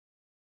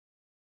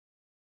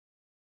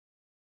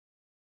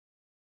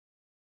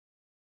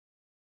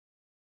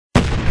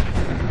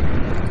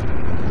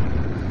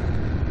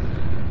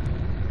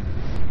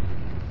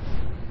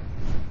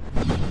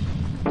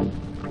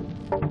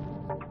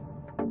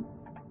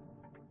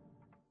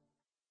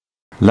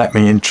Let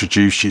me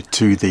introduce you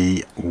to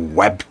the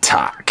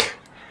TAC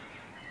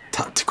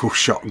tactical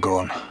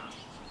shotgun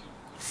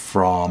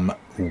from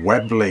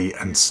Webley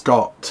and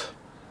Scott,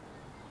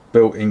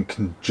 built in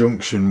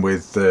conjunction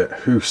with the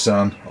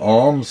Hussein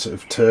Arms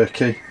of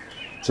Turkey.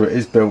 So it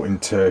is built in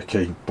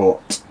Turkey,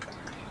 but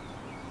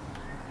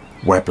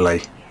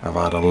Webley have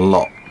had a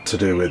lot to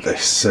do with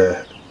this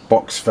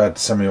box-fed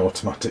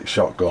semi-automatic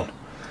shotgun.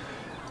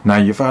 Now,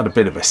 you've had a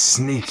bit of a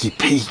sneaky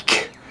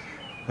peek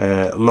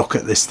look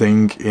at this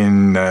thing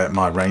in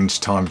my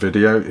range time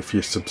video. If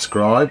you're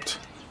subscribed,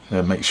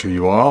 make sure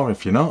you are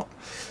if you're not.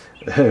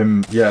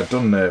 Yeah, I've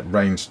done a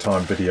range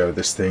time video of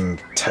this thing,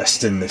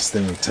 testing this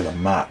thing to the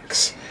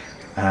max,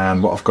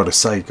 and what I've got to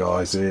say,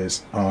 guys,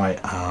 is I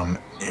am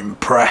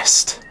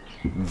impressed,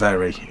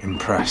 very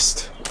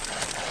impressed.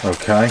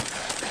 Okay,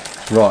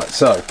 right,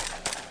 so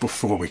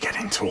before we get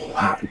into all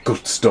that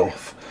good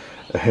stuff,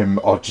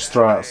 I'll just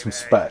throw out some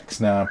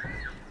specs. Now,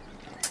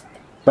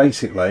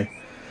 basically,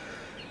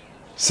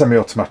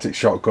 semi-automatic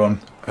shotgun,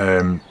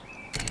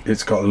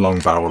 it's got a long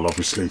barrel,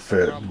 obviously,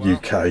 for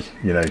UK,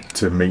 you know,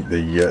 to meet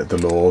the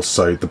laws.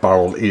 So the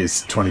barrel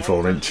is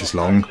 24 inches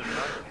long,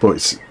 but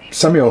it's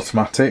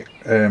semi-automatic.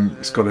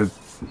 It's got a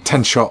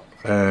 10-shot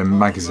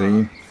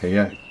magazine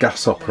here,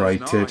 gas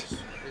operated,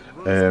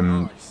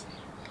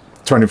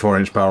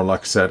 24-inch barrel.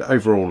 Like I said,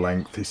 overall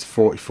length is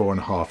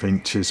 44.5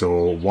 inches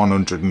or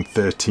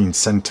 113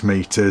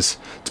 centimeters,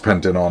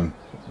 depending on,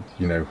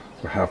 you know,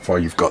 how far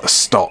you've got the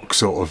stock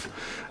sort of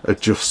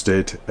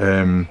adjusted.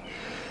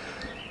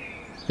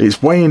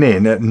 It's weighing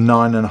in at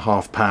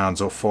 9.5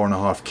 pounds or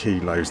 4.5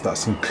 kilos.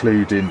 That's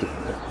including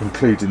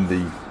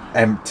the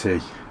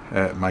empty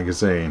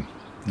magazine.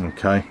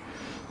 Okay,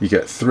 you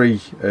get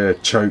 3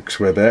 chokes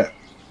with it,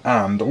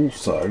 and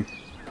also,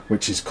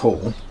 which is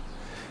cool,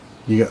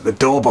 you get the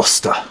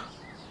doorbuster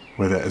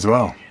with it as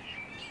well,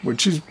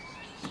 which is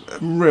a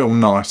real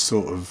nice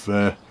sort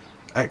of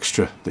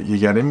extra that you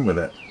get in with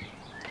it.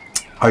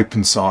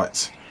 Open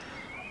sights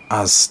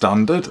as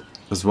standard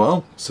as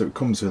well, so it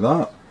comes with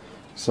that.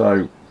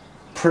 So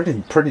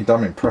pretty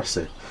damn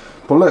impressive.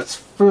 But let's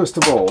first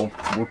of all,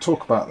 we'll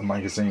talk about the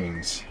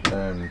magazines,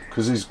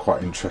 because this is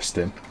quite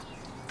interesting.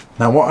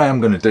 Now, what I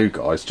am going to do,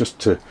 guys, just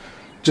to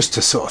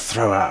sort of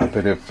throw out a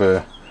bit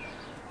of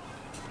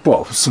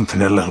well,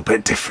 something a little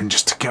bit different,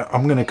 just to get,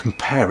 I'm going to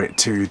compare it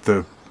to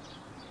the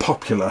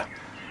popular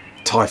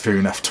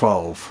Typhoon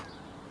F12.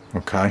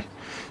 Okay,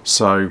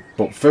 so,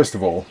 but first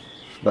of all,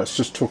 let's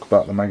just talk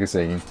about the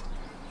magazine,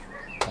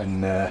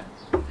 and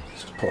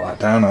just put that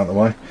down out of the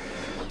way.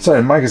 So,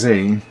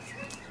 magazine,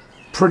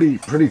 pretty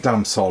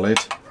damn solid.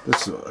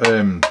 This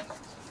the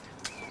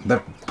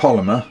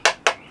polymer,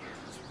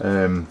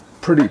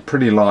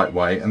 pretty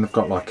lightweight, and they've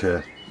got like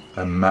a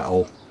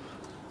metal,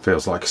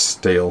 feels like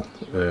steel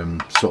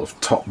sort of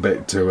top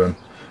bit to them,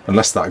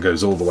 unless that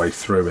goes all the way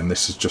through, and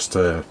this is just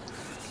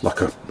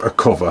like a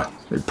cover.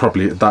 It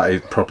probably is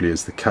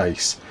the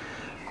case,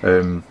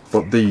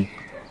 but the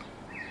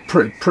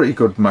pretty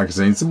good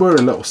magazines. They were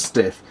a little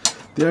stiff.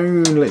 The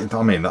only,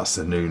 I mean, that's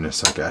the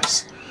newness, I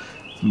guess.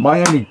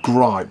 My only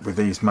gripe with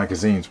these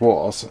magazines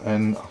was,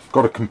 and I've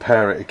got to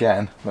compare it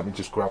again, let me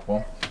just grab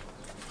one,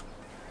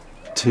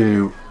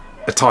 to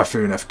a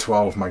Typhoon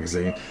F12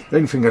 magazine. The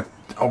only thing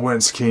I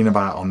weren't so keen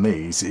about on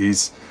these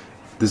is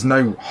there's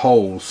no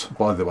holes.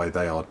 By the way,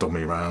 they are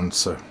dummy rounds,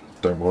 so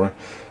don't worry.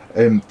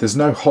 There's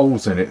no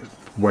holes in it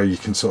where you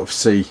can sort of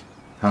see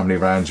how many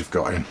rounds you've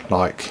got in,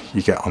 like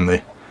you get on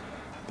the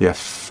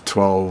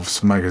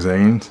F12's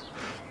magazines.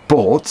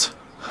 But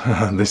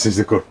this is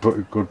a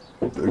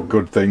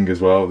good thing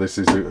as well. This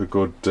is a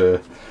good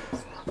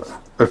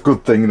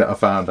thing that I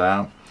found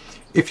out.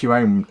 If you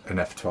own an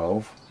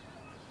F12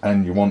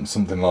 and you want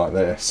something like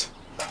this,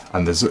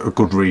 and there's a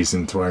good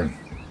reason to own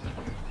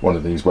one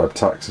of these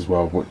TACs as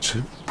well, which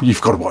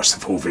you've got to watch the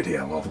full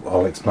video.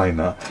 I'll explain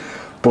that.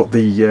 But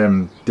the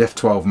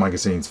F12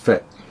 magazines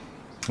fit.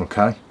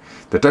 Okay,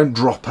 they don't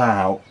drop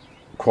out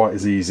quite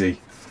as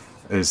easy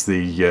as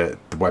the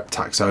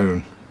TAC's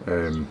own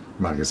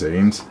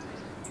magazines,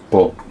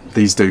 but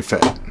these do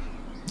fit.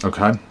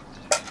 Okay,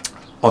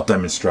 I'll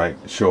demonstrate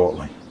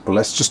shortly, but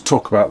let's just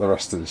talk about the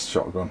rest of this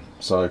shotgun.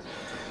 So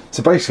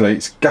basically,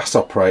 it's gas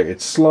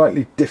operated,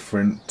 slightly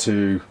different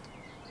to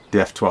the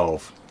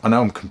F12. I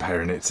know I'm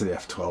comparing it to the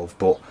F12,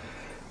 but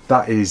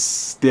that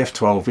is, the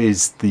F12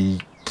 is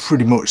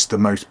pretty much the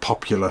most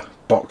popular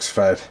box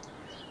fed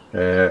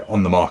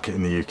on the market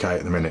in the UK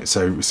at the minute,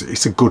 so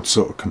it's a good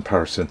sort of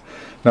comparison.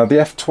 Now, the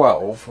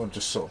F12, I'll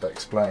just sort of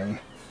explain.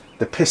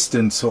 The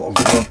piston sort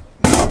of run,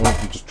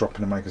 I'm just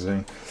dropping a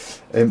magazine.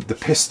 The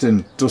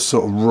piston does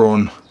sort of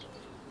run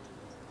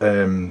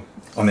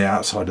on the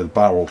outside of the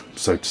barrel,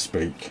 so to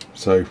speak.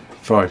 So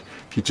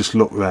if you just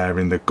look there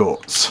in the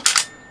guts,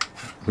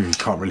 well, you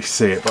can't really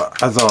see it, but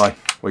well,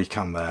 you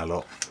can there,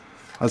 look.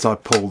 As I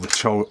pull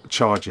the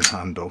charging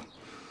handle,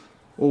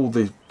 all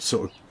the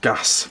sort of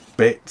gas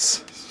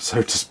bits,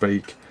 so to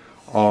speak,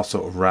 are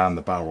sort of round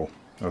the barrel.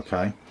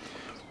 Okay,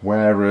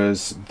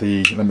 whereas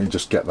let me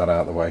just get that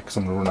out of the way because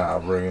I'm going to run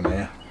out of room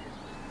here.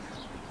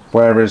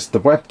 Whereas the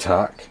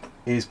TAC,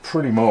 is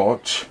pretty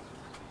much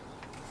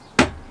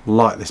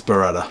like this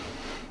Beretta.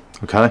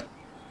 Okay,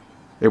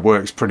 it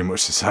works pretty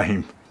much the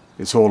same.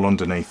 It's all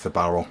underneath the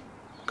barrel.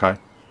 Okay,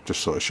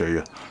 just sort of show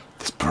you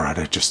this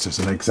Beretta just as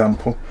an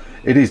example.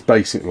 It is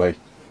basically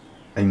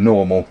a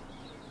normal,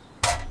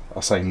 I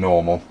say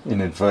normal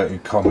in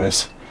inverted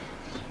commas,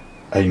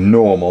 a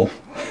normal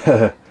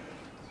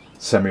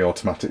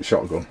semi-automatic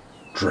shotgun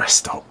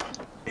dressed up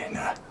in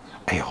a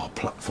AR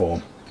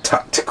platform,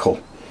 tactical.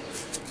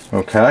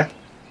 Okay,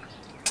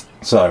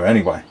 so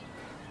anyway,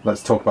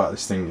 let's talk about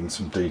this thing in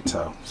some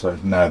detail. So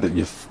now that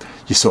you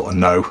sort of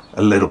know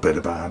a little bit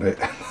about it,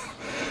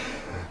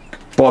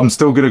 but I'm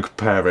still going to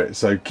compare it,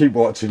 so keep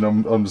watching.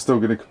 I'm still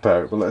going to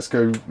compare it, but let's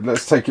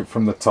take it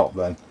from the top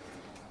then.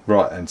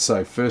 Right, and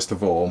so first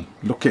of all,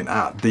 looking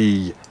at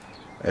the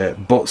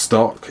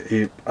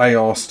buttstock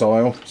AR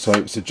style, so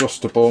it's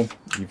adjustable,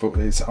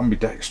 it's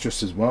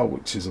ambidextrous as well,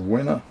 which is a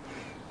winner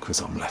because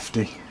I'm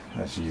lefty,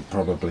 as you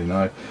probably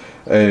know.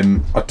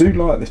 I do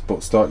like this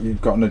buttstock.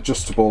 You've got an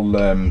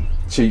adjustable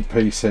cheek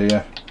piece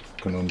here.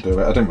 I can undo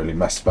it. I don't really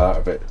mess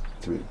about with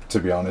it, to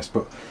be honest,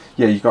 but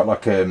yeah, you've got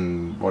like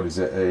what is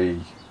it,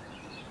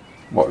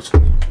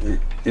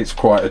 it's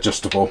quite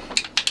adjustable.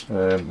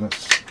 There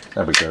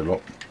we go,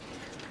 look.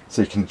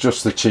 So you can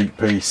adjust the cheek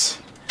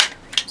piece,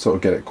 sort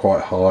of get it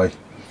quite high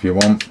if you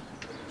want.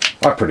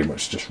 I pretty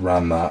much just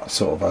ran that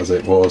sort of as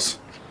it was.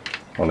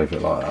 I'll leave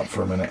it like that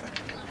for a minute.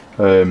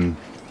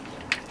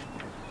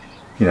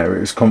 You know, it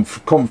was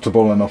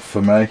comfortable enough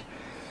for me.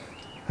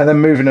 And then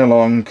moving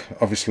along,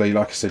 obviously,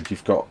 like I said,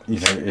 you've got, you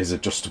know, it is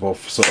adjustable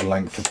for sort of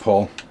length of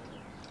pull.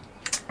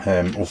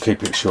 We'll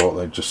keep it short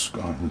though, just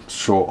I'm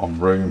short on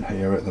room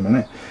here at the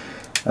minute.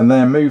 And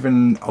then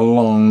moving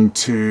along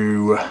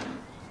to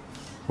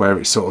where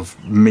it sort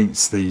of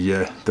meets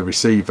the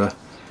receiver,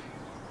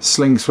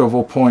 sling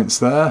swivel points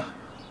there,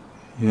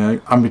 you know,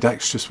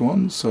 ambidextrous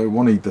ones, so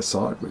one either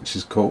side, which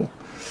is cool.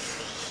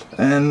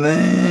 And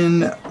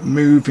then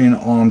moving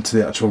on to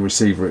the actual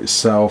receiver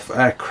itself,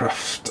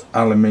 aircraft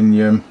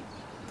aluminium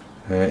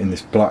in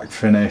this black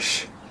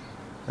finish,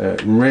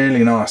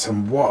 really nice.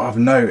 And what I've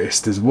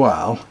noticed as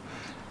well,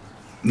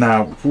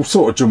 now we'll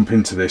sort of jump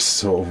into this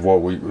sort of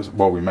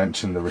while we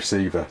mention the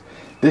receiver.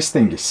 This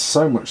thing is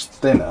so much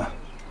thinner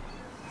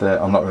that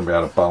I'm not going to be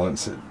able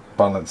to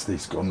balance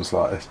these guns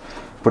like this,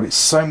 but it's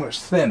so much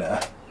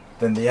thinner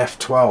than the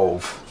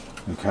F12.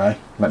 Okay,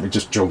 let me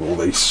just juggle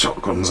these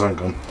shotguns. Hang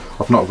on,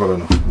 I've not got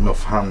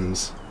enough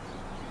hands,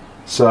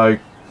 so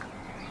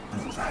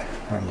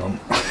hang on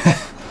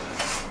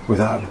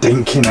without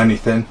dinking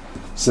anything.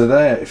 So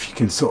there, if you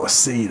can sort of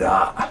see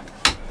that,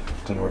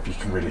 don't know if you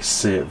can really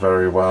see it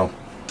very well,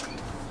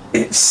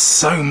 it's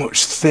so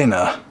much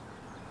thinner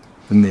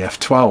than the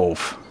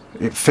F12.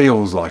 It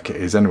feels like it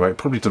is anyway. It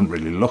probably doesn't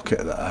really look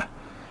it there.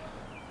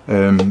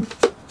 The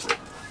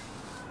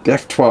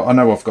F12, I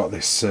know I've got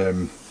this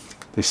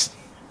this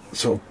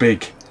sort of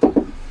big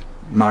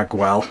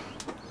magwell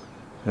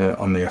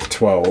on the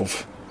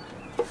F12,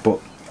 but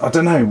I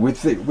don't know,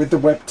 with the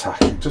web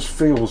tack, it just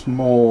feels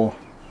more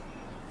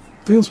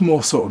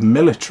sort of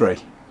military,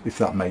 if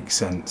that makes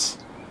sense.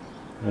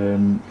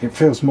 It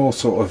feels more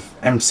sort of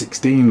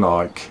M16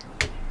 like,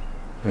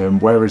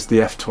 whereas the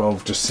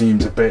F12 just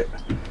seems a bit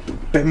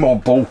more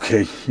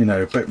bulky, you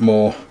know, a bit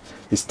more.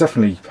 It's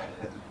definitely,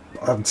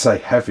 I'd say,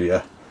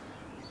 heavier.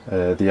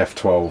 The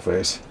F12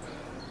 is,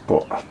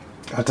 but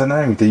I don't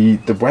know,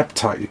 the web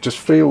tack, it just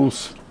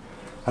feels,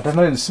 I don't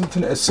know, there's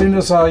something. As soon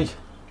as I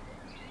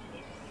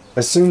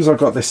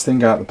got this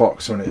thing out of the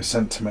box when it was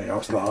sent to me, I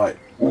was like,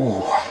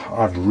 oh,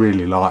 I'd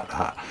really like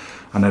that.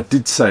 And I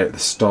did say at the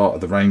start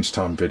of the range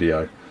time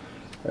video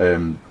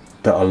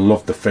that I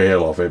loved the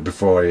feel of it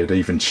before I had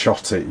even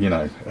shot it, you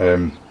know.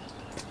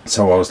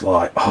 So I was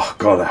like, oh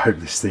god, I hope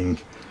this thing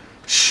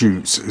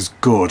shoots as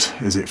good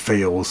as it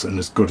feels and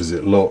as good as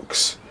it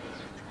looks.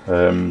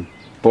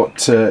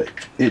 But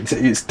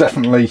it's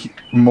definitely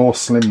more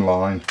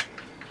slimline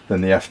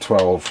than the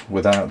F12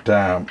 without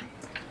doubt.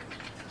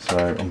 So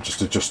I'm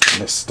just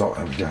adjusting this stock.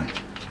 There we go.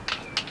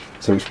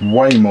 So it's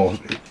way more,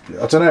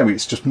 I don't know,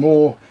 it's just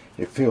more,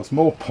 it feels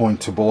more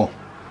pointable,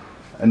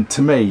 and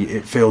to me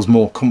it feels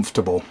more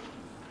comfortable.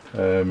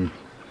 I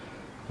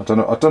don't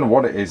know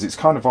what it is. It's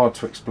kind of hard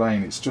to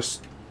explain. It's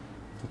just,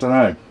 I don't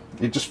know,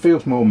 it just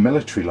feels more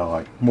military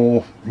like,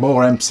 more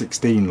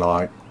M16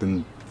 like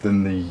than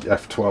the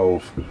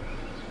F12.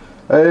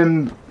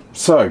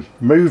 So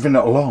moving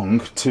moving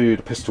to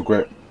the pistol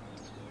grip,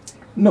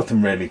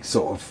 nothing really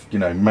sort of, you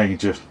know,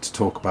 major to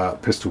talk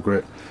about. Pistol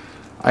grip,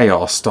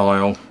 AR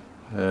style.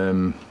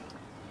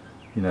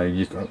 You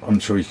know, I'm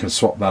sure you can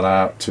swap that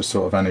out to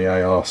sort of any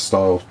AR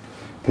style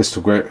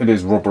pistol grip. It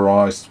is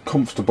rubberized,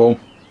 comfortable.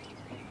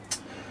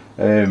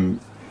 When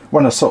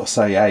I sort of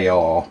say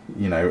AR,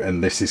 you know,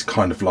 and this is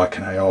kind of like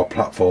an AR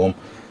platform,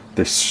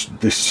 this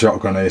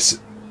shotgun is,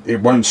 it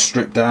won't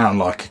strip down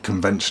like a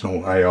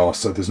conventional AR,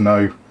 so there's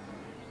no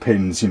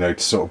pins, you know,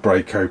 to sort of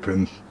break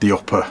open the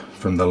upper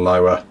from the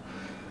lower.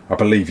 I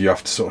believe you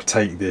have to sort of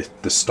take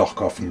the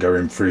stock off and go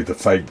in through the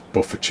fake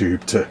buffer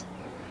tube to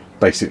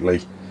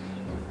basically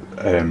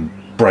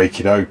break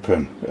it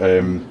open.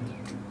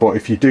 But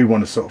if you do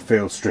want to sort of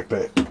field strip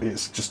it,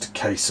 it's just a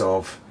case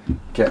of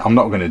I'm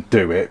not going to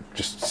do it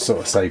just to sort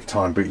of save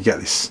time, but you get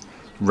this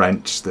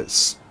wrench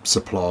that's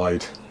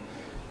supplied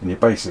and you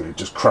basically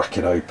just crack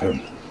it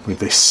open with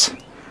this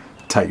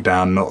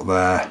takedown nut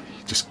there.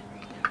 You just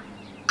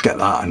get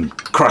that and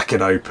crack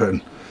it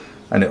open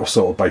and it'll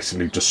sort of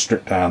basically just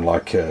strip down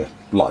like that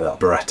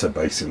Beretta,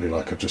 basically,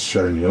 like I've just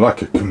shown you,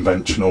 like a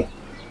conventional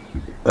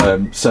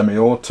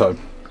semi-auto.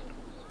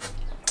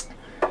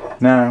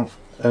 Now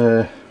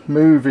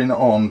moving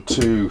on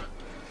to,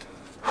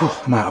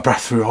 I'm out of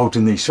breath through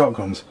holding these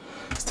shotguns.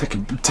 It's take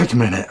a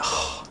minute.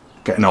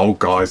 Getting old,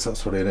 guys,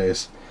 that's what it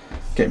is.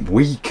 Getting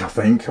weak, I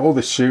think. All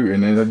this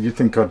shooting, and you'd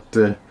think I'd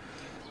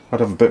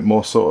have a bit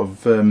more sort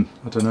of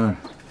I don't know,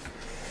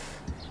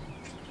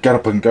 get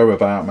up and go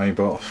about me,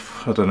 but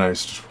I don't know,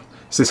 it's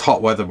this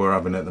hot weather we're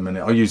having at the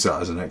minute. I'll use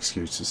that as an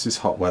excuse. It's this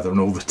hot weather and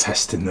all the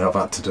testing that I've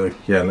had to do.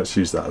 Yeah, let's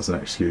use that as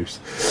an excuse.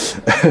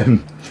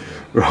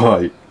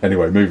 Right,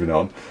 anyway, moving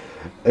on.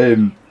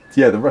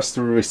 Yeah, the rest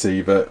of the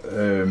receiver,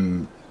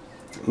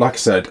 like I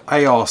said,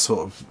 AR sort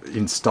of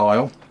in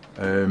style,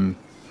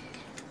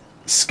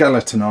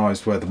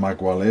 skeletonized where the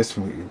magwell is,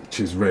 which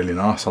is really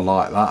nice. I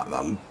like that.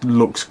 That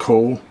looks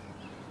cool.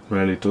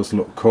 Really does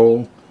look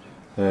cool.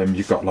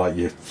 You've got like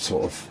your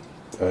sort of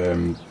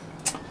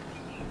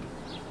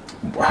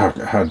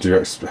how do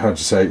you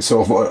say it?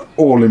 Sort of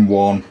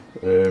all-in-one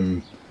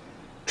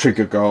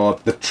trigger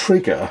guard. The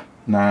trigger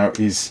now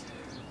is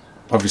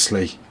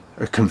obviously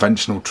a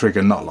conventional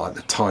trigger, not like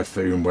the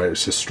Typhoon where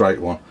it's a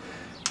straight one.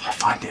 I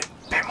find it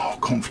a bit more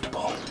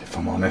comfortable, if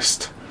I'm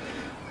honest.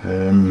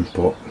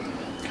 But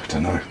I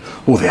don't know.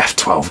 All the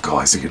F12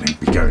 guys are going to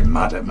be going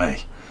mad at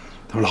me.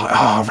 They're like,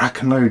 "Oh,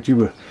 RACKNLOAD,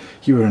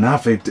 you were an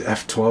avid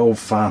F12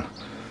 fan."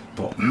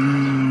 But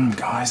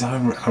guys, I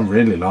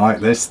really like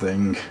this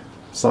thing.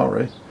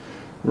 Sorry,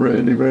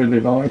 really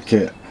like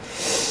it.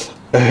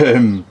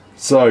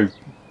 So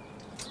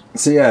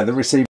yeah, the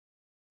receiver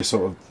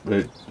sort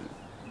of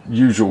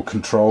usual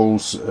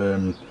controls.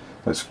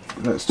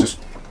 Let's just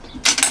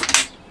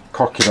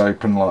cock it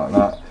open like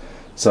that.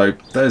 So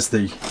there's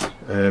the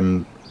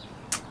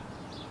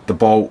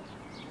bolt,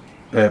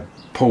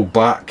 pull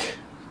back,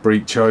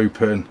 breech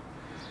open.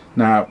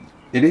 Now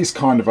it is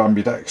kind of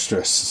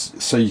ambidextrous,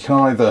 so you can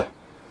either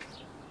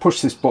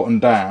push this button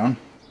down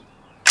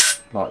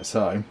like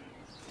so,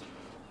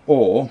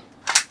 or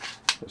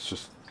let's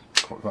just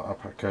cock that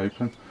up back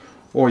open,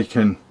 or you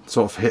can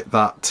sort of hit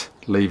that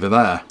lever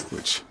there,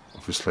 which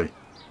obviously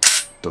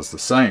does the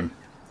same.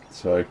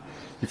 So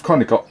you've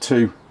kind of got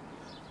two,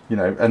 you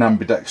know, an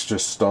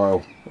ambidextrous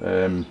style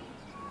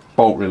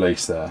bolt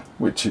release there,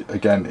 which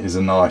again is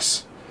a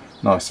nice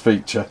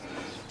feature.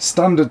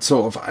 Standard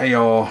sort of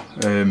AR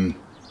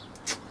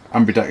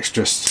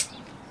ambidextrous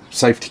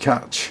safety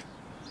catch.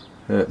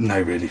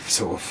 No really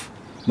sort of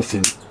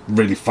nothing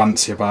really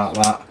fancy about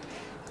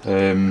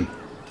that.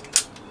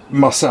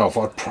 Myself,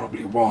 I'd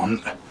probably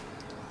want,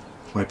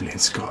 Webley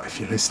and Scott, if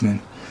you're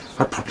listening,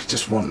 I'd probably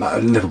just want that,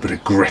 a little bit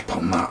of grip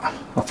on that.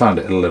 I found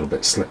it a little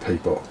bit slippy,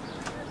 but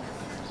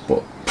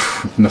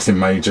nothing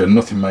major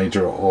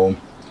at all.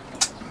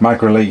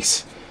 Mag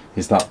release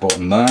is that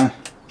button there,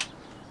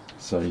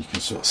 so you can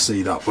sort of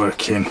see that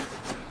working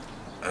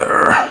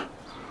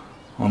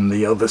on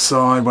the other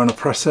side when I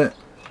press it.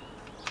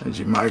 There's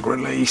your mag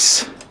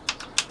release.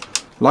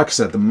 Like I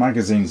said, the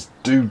magazines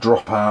do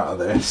drop out of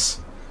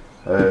this,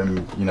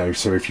 you know,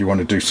 so if you want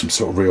to do some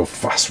sort of real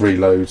fast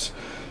reloads,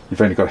 you've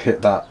only got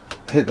to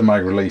hit the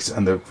mag release,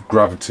 and the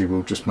gravity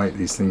will just make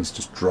these things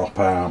just drop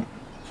out.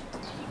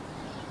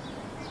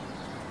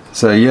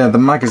 So yeah, the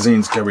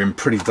magazines go in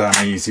pretty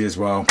damn easy as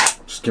well.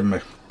 Just give them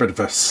a bit of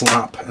a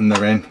slap and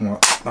they're in. Well,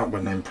 that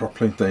went in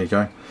properly, there you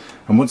go.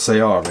 And once they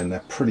are in,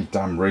 they're pretty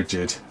damn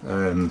rigid.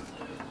 You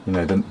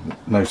know,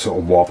 no sort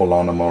of wobble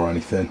on them or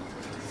anything.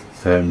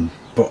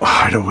 But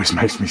it always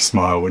makes me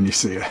smile when you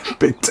see a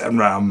big 10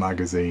 round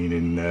magazine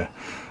in a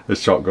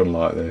shotgun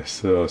like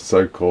this. Oh,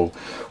 so cool.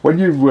 When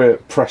you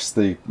press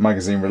the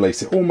magazine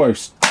release, it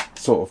almost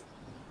sort of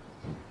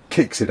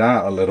kicks it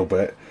out a little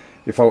bit.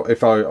 If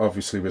I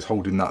obviously was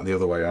holding that the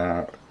other way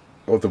out,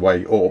 or the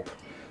way up,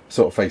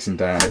 sort of facing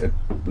down, it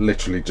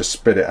literally just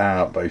spit it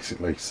out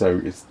basically.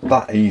 So it's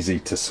that easy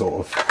to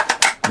sort of,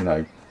 you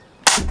know,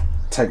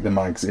 take the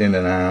mags in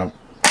and out.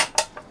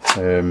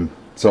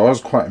 So I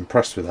was quite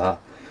impressed with that.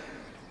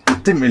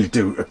 Didn't really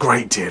do a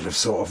great deal of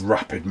sort of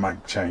rapid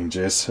mag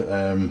changes,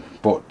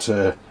 but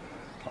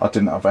I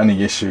didn't have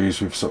any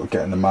issues with sort of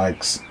getting the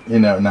mags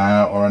in and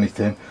out or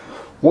anything.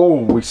 While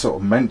we sort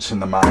of mention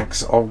the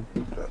mags, I'll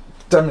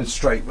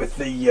demonstrate with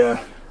the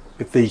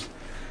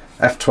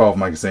F12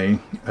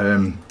 magazine.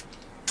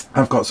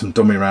 I've got some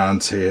dummy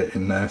rounds here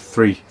in there,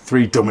 three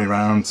dummy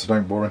rounds, so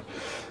don't worry.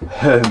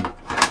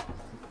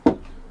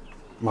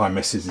 My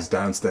missus is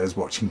downstairs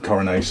watching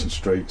Coronation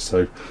Street,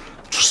 so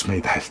trust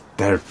me,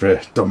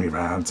 they're dummy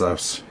rounds.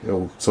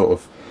 It'll sort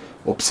of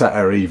upset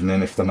her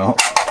evening if they're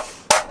not.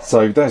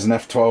 So there's an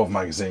F12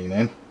 magazine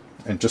in,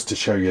 and just to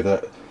show you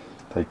that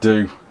they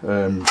do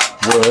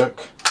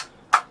work,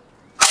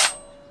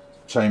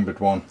 chambered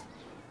one,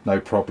 no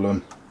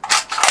problem.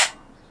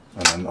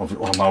 And then I'm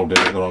holding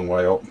it the wrong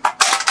way up.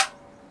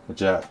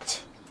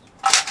 Eject.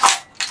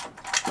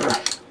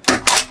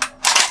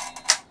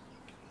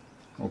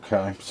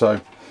 Okay,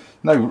 so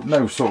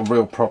no sort of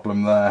real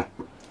problem there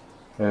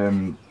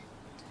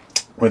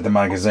with the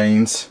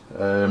magazines.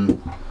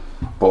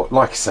 But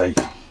like I say,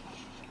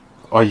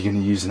 are you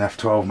going to use an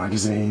F12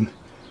 magazine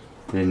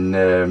in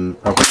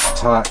a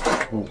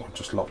TAC? Oh, I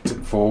just locked it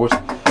forward.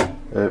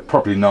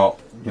 Probably not,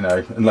 you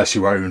know, unless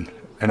you own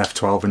an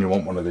F12 and you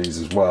want one of these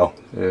as well.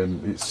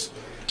 It's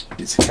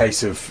a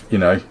case of, you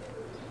know,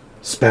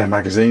 spare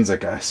magazines, I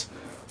guess.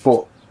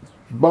 But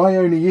my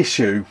only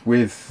issue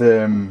with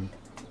the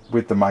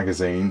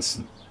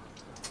magazines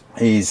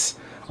is,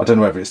 I don't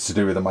know whether it's to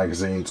do with the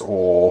magazines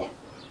or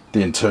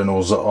the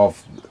internals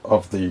of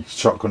the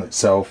shotgun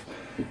itself,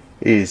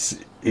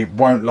 is it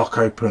won't lock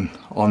open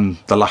on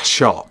the last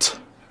shot,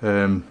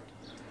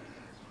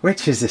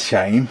 which is a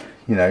shame,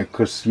 you know,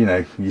 because, you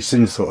know, you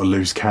soon sort of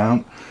lose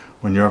count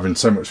when you're having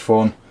so much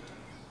fun.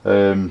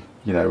 You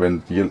know,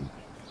 when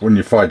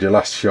you fired your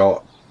last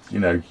shot, you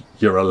know,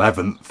 your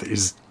 11th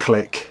is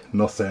click,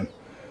 nothing.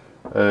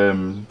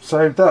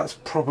 So that's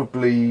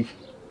probably,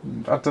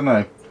 I don't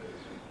know,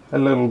 a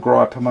little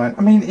gripe of mine.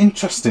 I mean,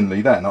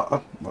 interestingly then,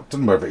 I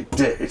don't know whether it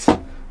did, I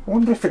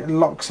wonder if it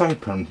locks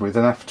open with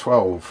an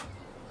F12.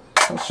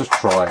 Let's just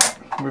try it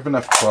with an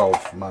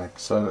F12 mag.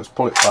 So let's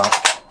pull it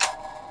back.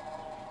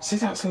 See,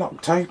 that's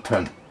locked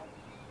open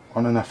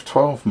on an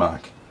F12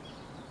 mag.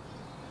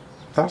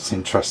 That's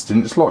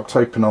interesting. It's locked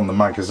open on the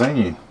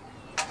magazine.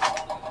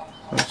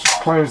 Let's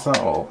just close that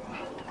up.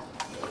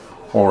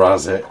 Or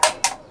has it?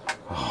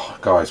 Oh,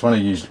 guys, when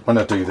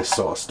I do this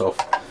sort of stuff,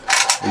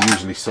 I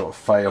usually sort of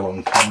fail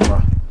on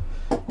camera.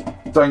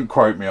 Don't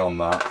quote me on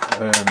that.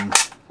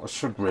 I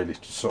should really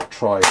just sort of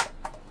try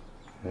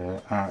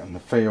it out in the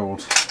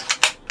field.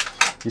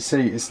 You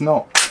see, it's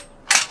not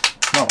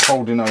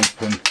holding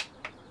open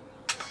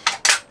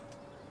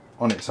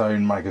on its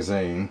own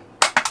magazine.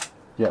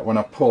 Yet when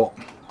I put,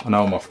 I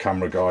know I'm off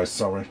camera, guys,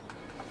 sorry.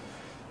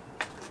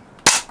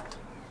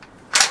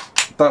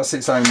 That's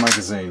its own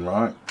magazine,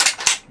 right?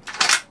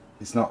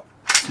 It's not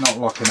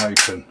locking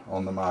open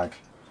on the mag.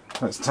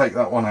 Let's take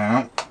that one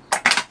out.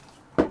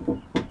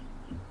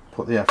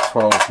 Put the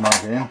F12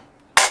 mag in.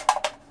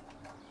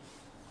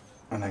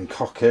 And then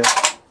cock it.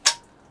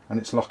 And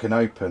it's locking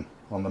open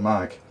on the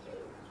mag.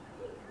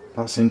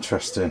 That's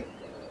interesting.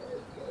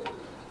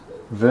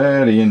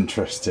 Very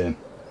interesting.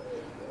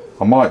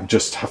 I might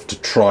just have to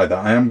try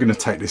that. I am going to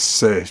take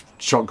this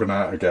shotgun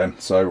out again,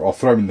 so I'll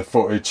throw in the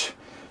footage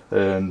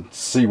and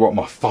see what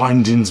my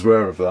findings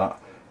were of that.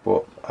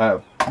 But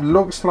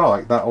looks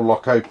like that will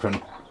lock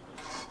open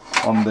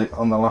on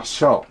the last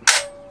shot.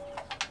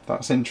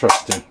 That's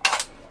interesting.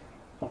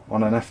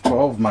 On an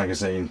F12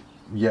 magazine,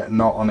 yet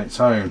not on its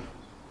own.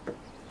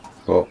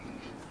 But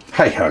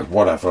hey ho,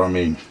 whatever. I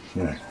mean,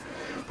 you know,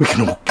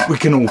 we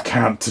can all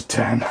count to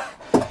 10.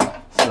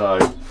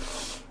 So,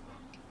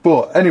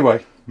 but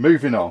anyway,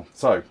 moving on.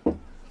 So,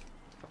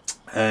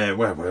 where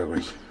were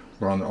we?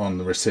 We're on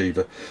the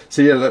receiver.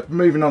 So yeah, look,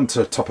 moving on to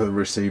the top of the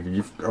receiver,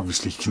 you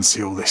can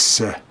see all this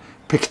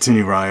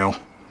Picatinny rail,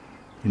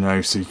 you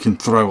know, so you can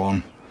throw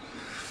on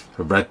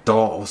a red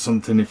dot or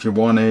something if you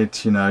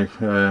wanted, you know.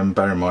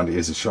 Bear in mind it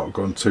is a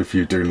shotgun, so if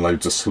you're doing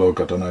loads of slug,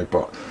 I don't know,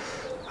 but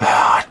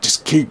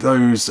just keep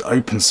those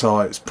open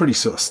sights pretty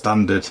sort of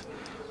standard.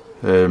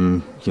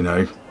 You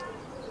know,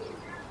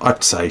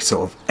 I'd say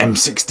sort of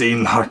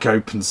M16 like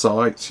open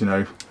sights, you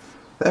know,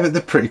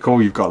 they're pretty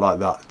cool. You've got like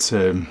that,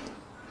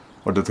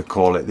 what do they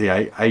call it, the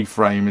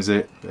A-frame, is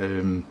it,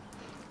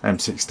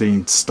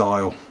 M16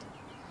 style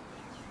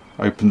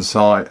open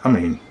sight. I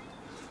mean,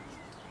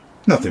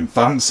 nothing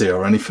fancy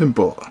or anything,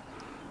 but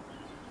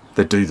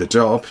they do the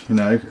job, you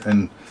know.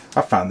 And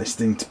I found this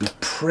thing to be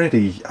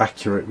pretty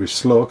accurate with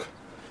slug.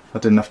 I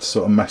didn't have to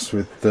sort of mess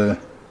with the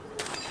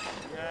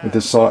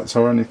sights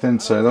or anything,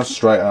 so that's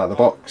straight out of the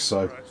box.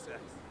 So,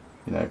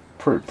 you know,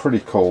 pretty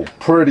cool,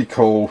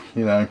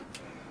 you know.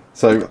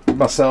 So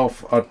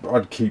myself,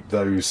 I'd keep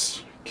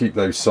those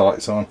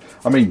sights on.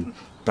 I mean,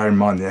 bear in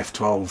mind the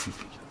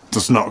F12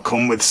 does not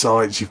come with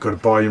sights. You've got to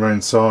buy your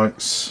own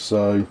sights.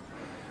 So,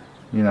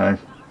 you know,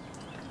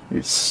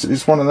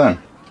 it's one of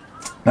them.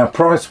 Now,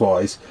 price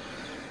wise,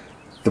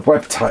 the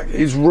web TAC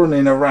is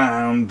running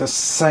around the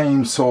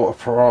same sort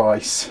of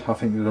price. I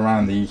think it's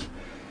around the,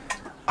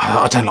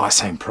 I don't like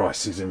saying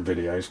prices in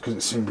videos because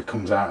it soon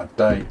becomes out of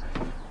date.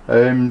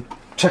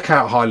 Check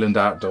out Highland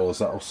Outdoors.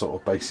 That'll sort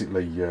of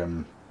basically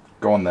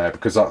go on there,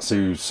 because that's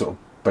who's sort of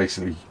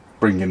basically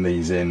bringing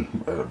these in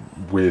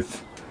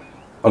with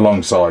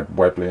alongside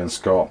Webley and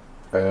Scott.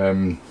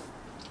 But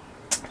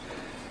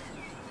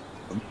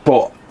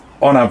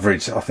on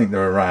average, I think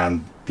they're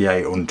around the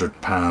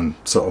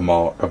 £800 sort of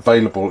mark.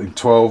 Available in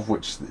 12,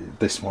 which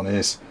this one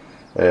is,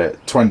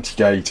 20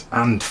 gauge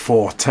and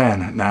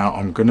 410. Now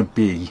I'm going to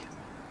be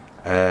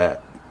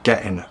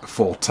getting a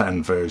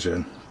 410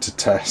 version to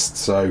test,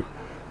 so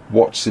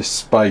watch this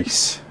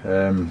space.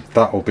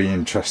 That will be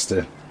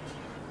interesting.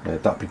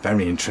 That'd be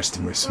very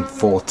interesting with some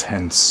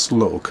 410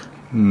 slug.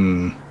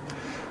 I'm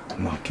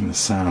liking the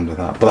sound of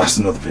that, but that's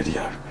another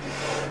video.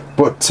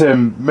 But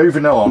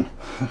moving on,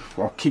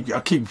 I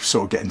keep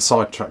sort of getting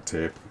sidetracked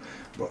here.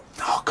 But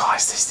oh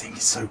guys, this thing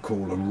is so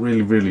cool. I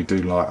really do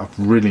like. I've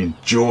really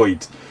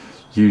enjoyed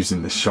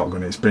using this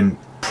shotgun. It's been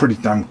pretty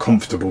damn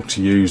comfortable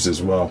to use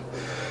as well.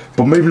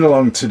 But moving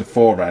along to the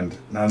forend,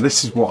 now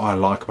this is what I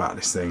like about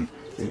this thing.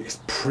 It's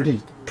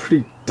pretty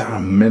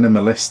damn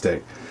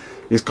minimalistic.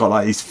 It's got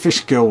like these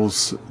fish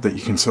gills that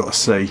you can sort of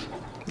see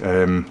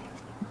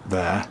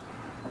there.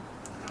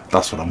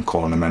 That's what I'm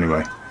calling them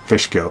anyway.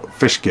 Fish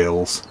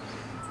gills.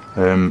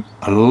 I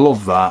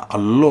love that. I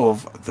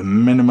love the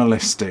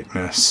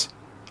minimalisticness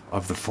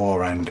of the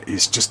forend.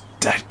 It's just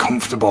dead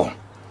comfortable.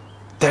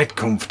 Dead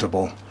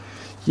comfortable.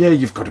 Yeah,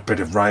 you've got a bit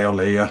of rail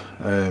here.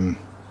 You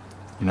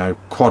know,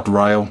 quad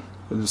rail.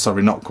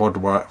 Sorry, not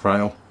quad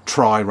rail.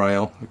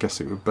 Tri-rail, I guess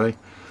it would be.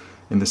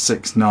 In the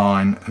 6,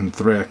 9 and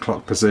 3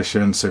 o'clock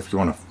position. So if you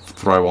want to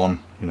throw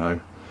on, you know,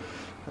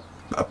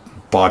 a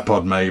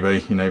bipod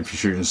maybe, you know, if you're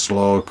shooting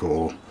slug,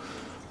 or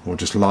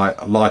just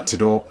light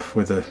it up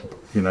with a,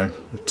 you know,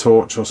 a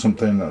torch or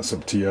something, that's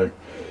up to you.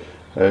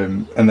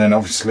 And then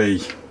obviously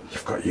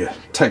you've got your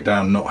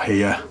takedown nut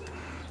here,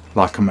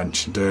 like I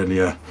mentioned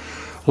earlier.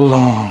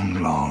 Long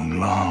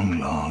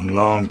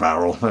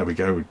barrel. There we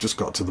go, we just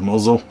got to the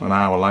muzzle an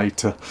hour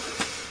later.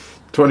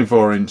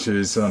 24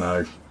 inches, I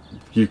know,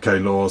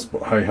 UK laws,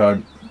 but hey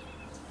ho.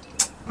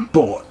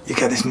 But you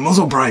get this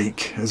muzzle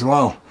brake as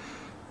well.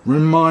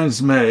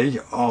 Reminds me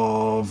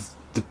of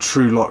the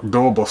True Lock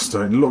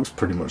doorbuster. It looks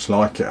pretty much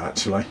like it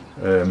actually.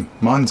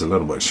 Mine's a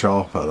little bit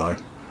sharper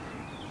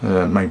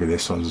though. Maybe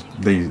this one's,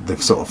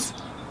 they've sort of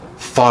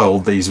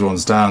filed these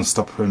ones down,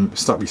 stop you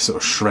sort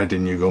of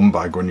shredding your gun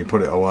bag when you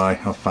put it away.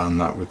 I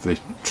found that with the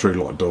True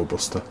Lock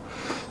doorbuster.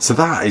 So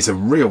that is a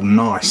real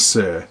nice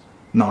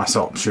nice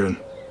option.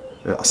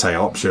 I say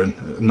option,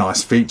 a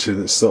nice feature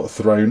that's sort of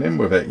thrown in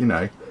with it, you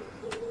know.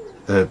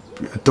 A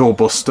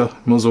doorbuster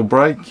muzzle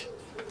brake,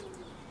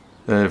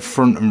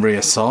 front and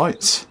rear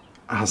sights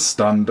as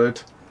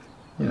standard,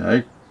 you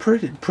know,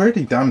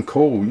 pretty damn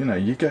cool. You know,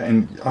 you're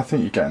getting, I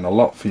think you're getting a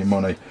lot for your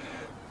money.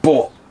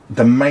 But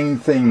the main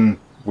thing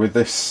with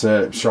this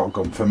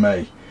shotgun for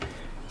me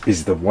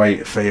is the way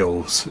it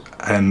feels,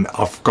 and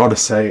I've got to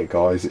say it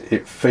guys,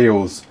 it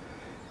feels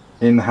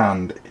in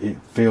hand, it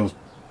feels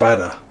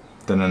better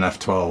than an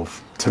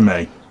F12 to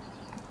me.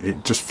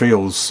 It just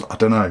feels, I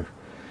don't know,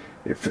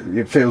 it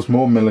feels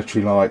more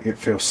military like, it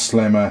feels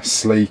slimmer,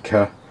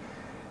 sleeker,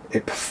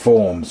 it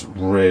performs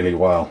really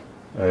well.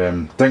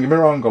 Don't get me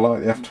wrong, I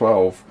like the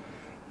F12,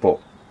 but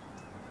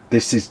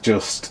this is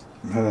just,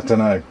 I don't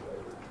know,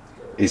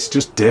 it's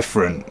just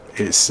different.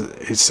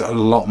 It's a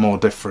lot more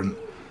different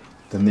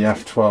than the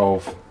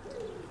F12.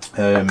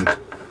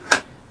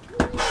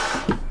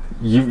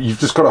 You've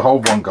just got to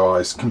hold one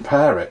guys,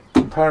 compare it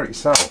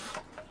yourself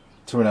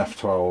to an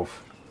F12.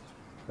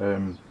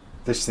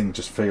 This thing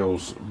just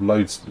feels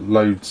loads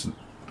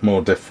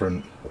more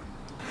different.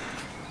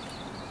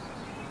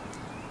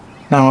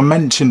 Now I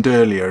mentioned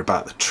earlier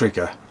about the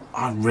trigger.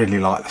 I really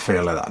like the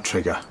feel of that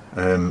trigger.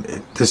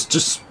 There's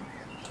just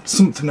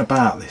something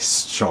about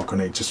this shotgun,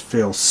 it just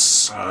feels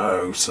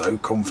so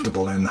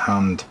comfortable in the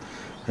hand.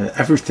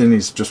 Everything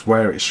is just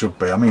where it should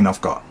be. I mean, I've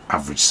got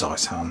average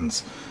size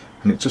hands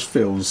and it just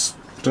feels,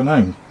 I don't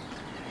know,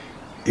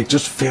 it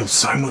just feels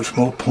so much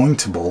more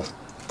pointable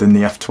than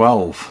the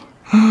F12.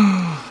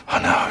 I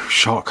know,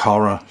 shock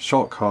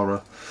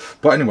horror.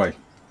 But anyway,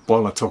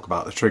 while I talk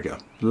about the trigger,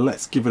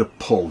 let's give it a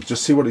pull,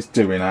 just see what it's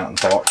doing out of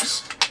the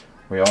box.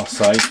 We are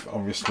safe,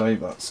 obviously,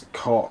 that's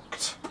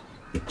cocked.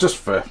 Just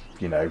for,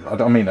 you know,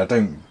 I mean, I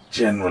don't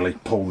generally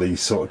pull these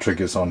sort of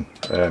triggers on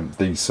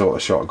these sort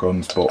of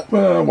shotguns, but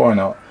well, why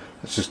not?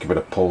 Let's just give it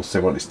a pull, see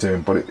what it's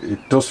doing. But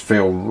it does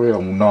feel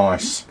real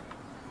nice.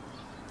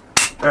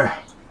 I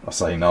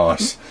say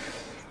nice.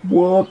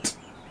 What?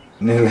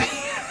 Nearly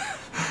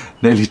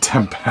nearly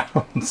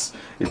 £10.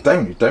 It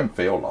don't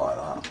feel like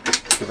that.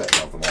 Give it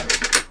another one.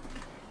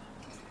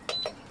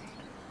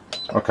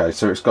 Okay,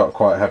 so it's got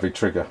quite a heavy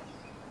trigger.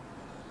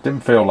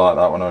 Didn't feel like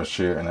that when I was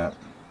shooting it.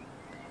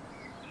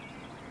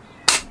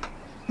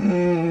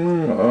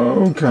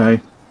 Okay.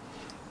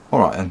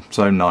 Alright then,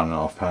 so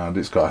 £9.5.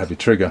 It's got a heavy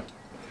trigger.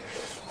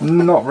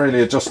 Not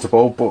really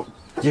adjustable, but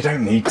you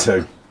don't need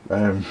to.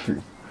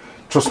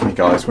 Trust me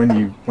guys, when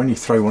you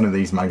throw one of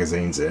these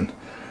magazines in,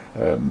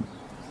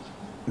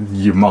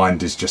 your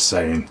mind is just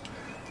saying,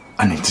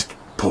 I need to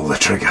pull the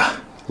trigger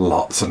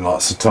lots and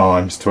lots of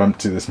times to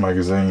empty this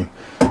magazine,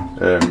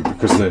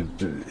 because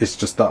it's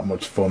just that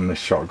much fun, this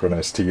shotgun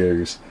is to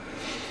use.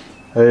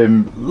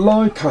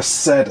 Like I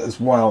said as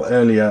well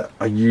earlier,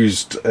 I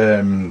used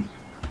a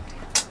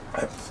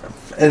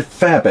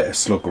fair bit of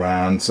slug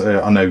rounds.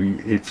 I know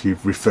if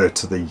you've referred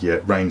to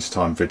the range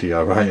time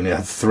video, I only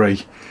had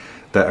 3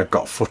 that I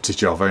got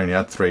footage of. I only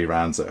had 3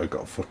 rounds that I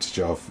got footage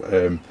of,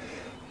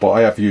 but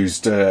I have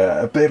used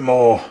a bit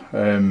more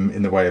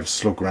in the way of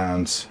slug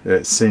rounds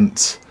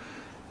since,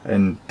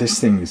 and this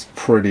thing is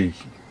pretty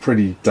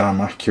pretty damn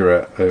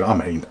accurate. I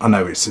mean, I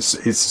know it's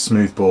a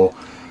smoothbore.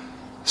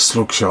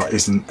 Slugshot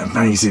isn't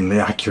amazingly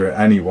accurate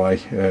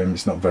anyway.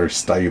 It's not very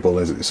stable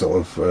as it sort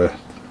of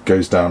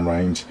goes down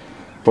range.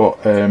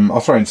 But I'll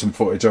throw in some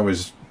footage.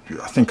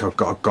 I think I've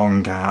got a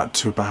gong out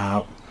to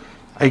about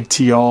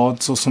 80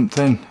 yards or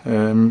something,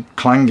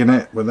 clanging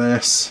it with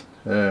this,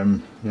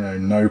 you know,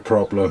 no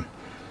problem.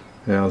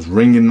 Yeah, I was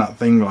ringing that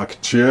thing like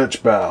a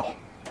church bell.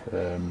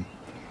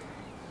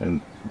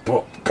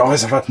 But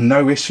guys, I've had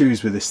no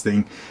issues with this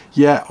thing.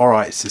 Yeah,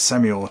 alright, it's a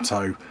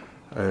semi-auto.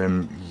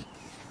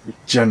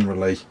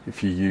 Generally,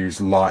 if you use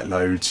light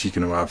loads, you're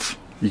gonna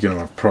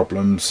have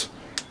problems.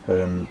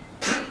 Ain't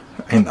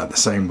that the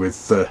same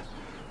with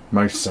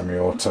most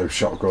semi-auto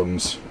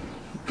shotguns?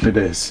 It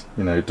is,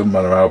 you know, it doesn't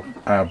matter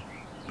how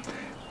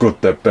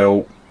good they're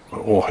built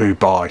or who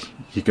buy,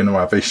 you're going to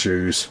have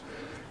issues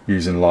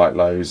using light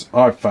loads.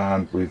 I've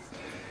found with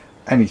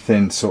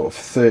anything sort of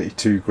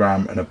 32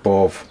 gram and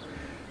above,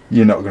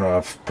 you're not going to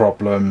have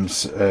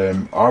problems.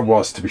 I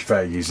was, to be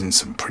fair, using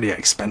some pretty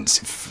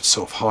expensive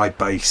sort of high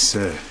base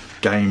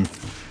game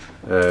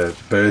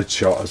bird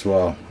shot as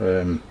well.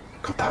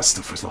 God, that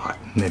stuff was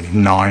like nearly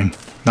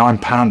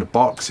 £9 a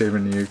box here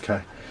in the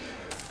UK.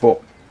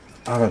 But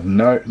I've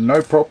had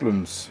no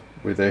problems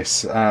with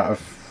this. Out of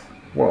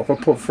what have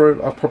I put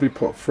through? I've probably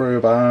put through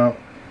about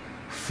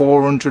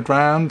 400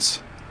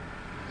 rounds.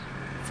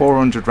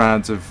 400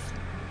 rounds of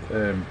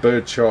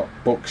bird shot,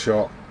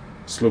 buckshot,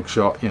 slug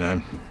shot, you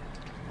know.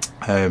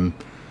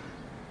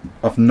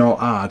 I've not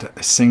had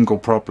a single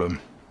problem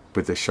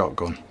with this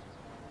shotgun.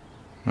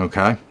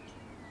 Okay,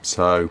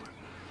 so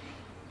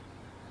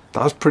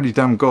that's pretty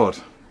damn good.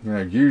 You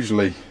know,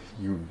 usually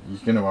you're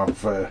going to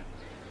have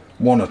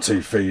one or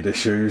two feed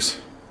issues,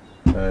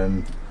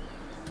 but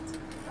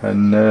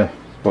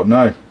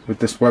no, with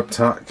this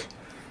WebTAC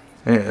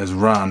it has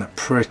ran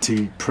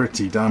pretty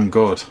damn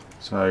good.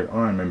 So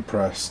I'm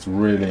impressed,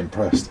 really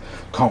impressed.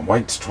 Can't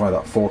wait to try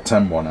that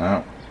 410 one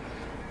out.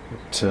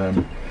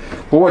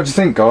 But what do you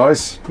think,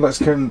 guys? Let's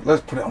put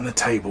it on the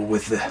table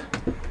with the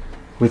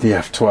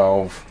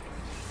F12.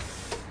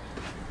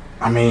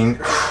 I mean,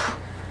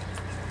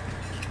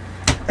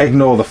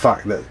 ignore the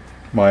fact that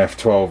my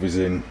F12 is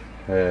in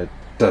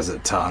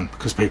desert tan,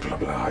 because people will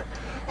be like,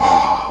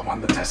 oh, I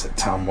want the desert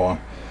tan one.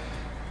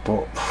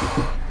 But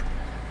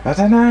I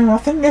don't know, I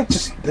think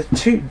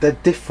they're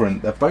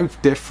different. They're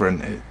both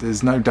different.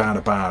 There's no doubt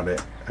about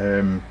it.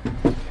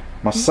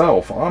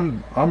 Myself,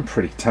 I'm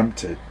pretty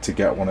tempted to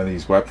get one of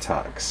these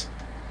WebTACs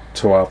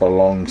to have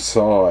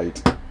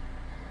alongside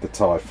the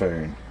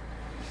Typhoon.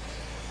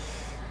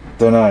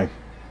 Don't know.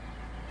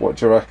 What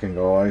do you reckon,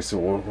 guys?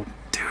 Or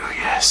do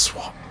you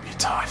swap your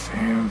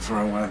Typhoon for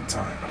a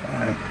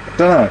WebTAC?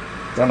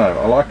 Don't know.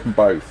 I like them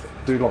both.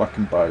 I do like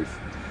them both.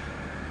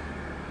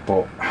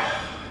 But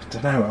I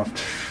don't know.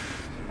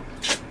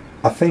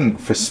 I think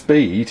for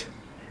speed,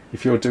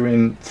 if you're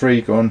doing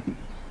 3-gun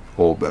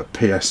or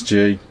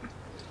PSG,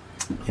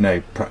 you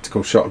know,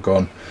 practical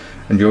shotgun,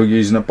 and you're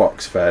using a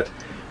box fed,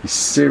 you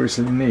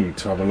seriously need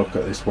to have a look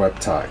at this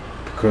WebTAC,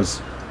 because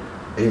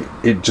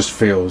it just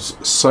feels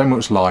so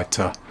much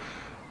lighter,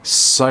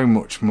 so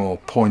much more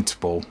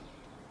pointable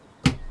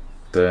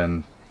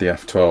than the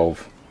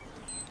F12.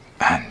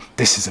 And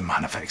this is a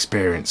man of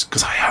experience,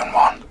 because I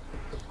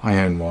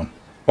own one.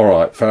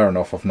 Alright, fair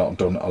enough, I've not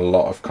done a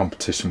lot of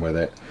competition with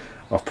it.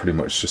 I've pretty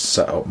much just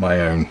set up my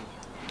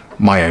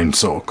own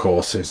sort of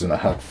courses, and I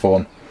had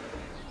fun.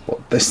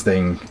 But this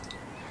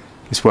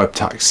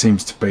WebTAC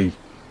seems to be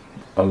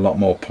a lot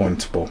more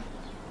pointable,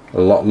 a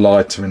lot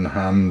lighter in the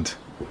hand.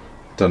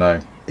 Don't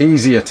know,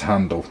 easier to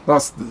handle.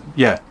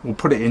 Yeah, we'll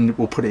put it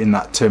in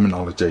that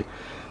terminology.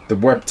 The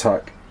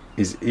WebTAC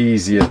is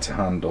easier to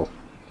handle,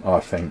 I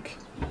think.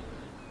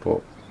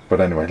 But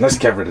anyway, let's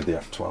get rid of the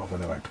F12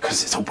 anyway,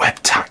 because it's a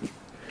WebTAC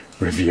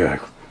review,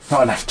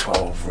 not an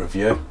F12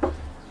 review.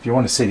 If you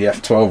want to see the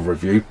F12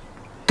 review,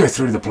 go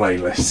through the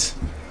playlists.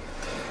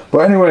 But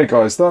anyway,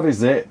 guys, that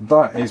is it.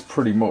 That is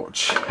pretty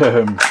much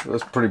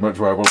that's pretty much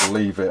where we'll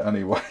leave it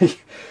anyway.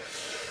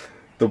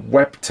 The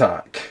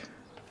WebTAC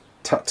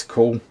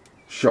tactical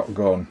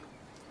shotgun,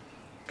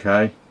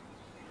 okay,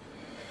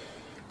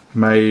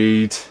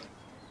 made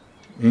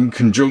in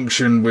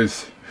conjunction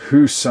with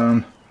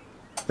Husan,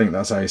 I think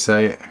that's how you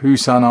say it,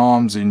 Husan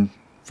Arms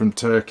from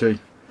Turkey.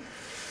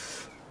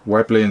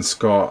 Webley and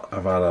Scott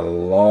have had a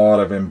lot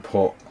of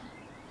input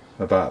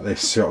about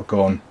this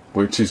shotgun,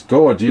 which is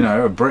good, you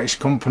know, a British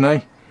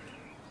company,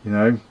 you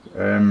know.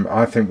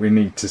 I think we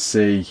need to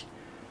see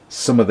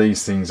some of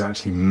these things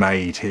actually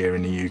made here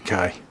in the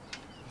UK.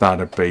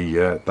 That'd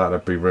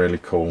be really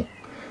cool.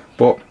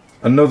 But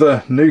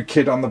another new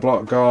kid on the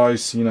block,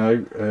 guys, you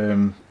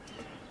know.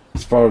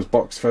 As far as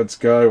box feds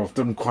go, I've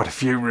done quite a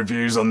few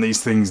reviews on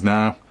these things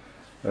now,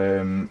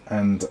 and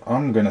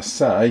I'm gonna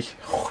say,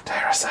 oh,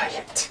 dare I say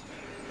it,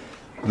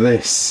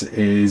 this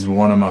is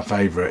one of my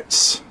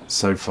favourites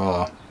so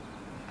far.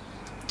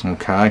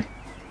 Okay,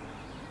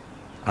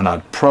 and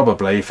I'd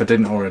probably, if I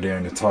didn't already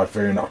own a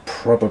Typhoon, I'd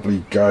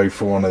probably go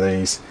for one of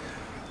these.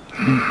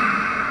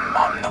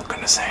 I'm not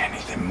going to say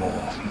anything. anything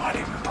more. Might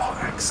even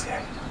pot X you.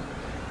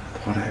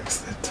 Pot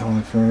X the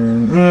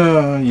Typhoon.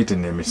 Oh, you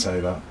didn't hear me say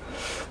that.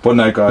 But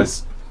no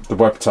guys, the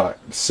WebTAC,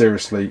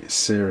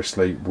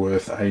 seriously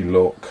worth a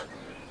look.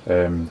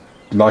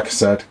 Like I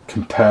said,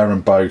 compare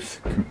them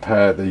both.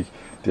 Compare the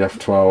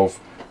F12,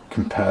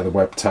 compare the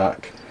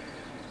WebTAC.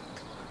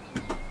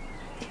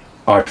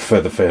 I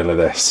prefer the feel of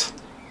this.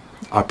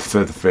 I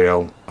prefer the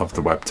feel of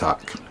the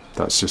WebTAC.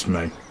 That's just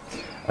me.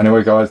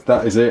 Anyway guys,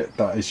 that is it.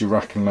 That is your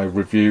rack and load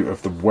review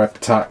of the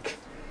WebTAC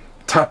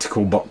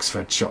tactical box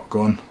fed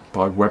shotgun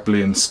by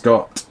Webley and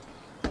Scott.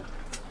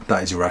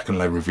 That is your rack and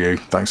load review.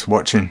 Thanks for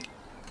watching.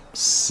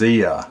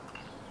 See ya.